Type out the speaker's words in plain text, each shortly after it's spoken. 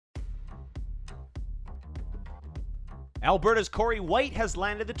Alberta's Kory has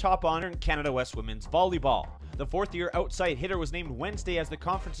landed the top honor in Canada West Women's Volleyball. The fourth-year outside hitter was named Wednesday as the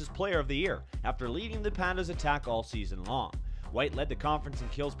conference's Player of the Year after leading the Pandas' attack all season long. White led the conference in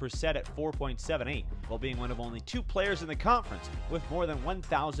kills per set at 4.78, while being one of only 2 players in the conference with more than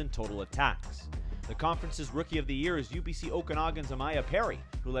 1,000 total attacks. The conference's Rookie of the Year is UBC Okanagan's Amaya Perry,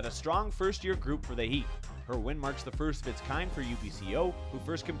 who led a strong first-year group for the Heat. Her win marks the first of its kind for UBCO, who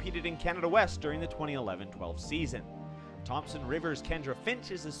first competed in Canada West during the 2011-12 season. Thompson Rivers' Kendra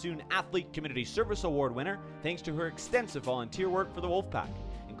Finch is the Student Athlete Community Service Award winner thanks to her extensive volunteer work for the Wolfpack,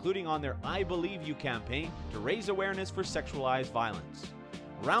 including on their I Believe You campaign to raise awareness for sexualized violence.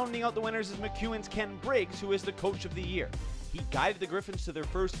 Rounding out the winners is MacEwan's Ken Briggs, who is the Coach of the Year. He guided the Griffins to their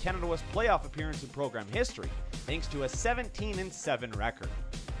first Canada West playoff appearance in program history, thanks to a 17-7 record.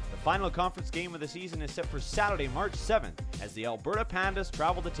 The final conference game of the season is set for Saturday, March 7th, as the Alberta Pandas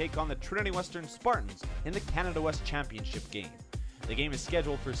travel to take on the Trinity Western Spartans in the Canada West Championship game. The game is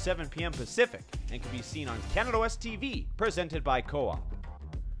scheduled for 7 p.m. Pacific and can be seen on Canada West TV, presented by Co-op.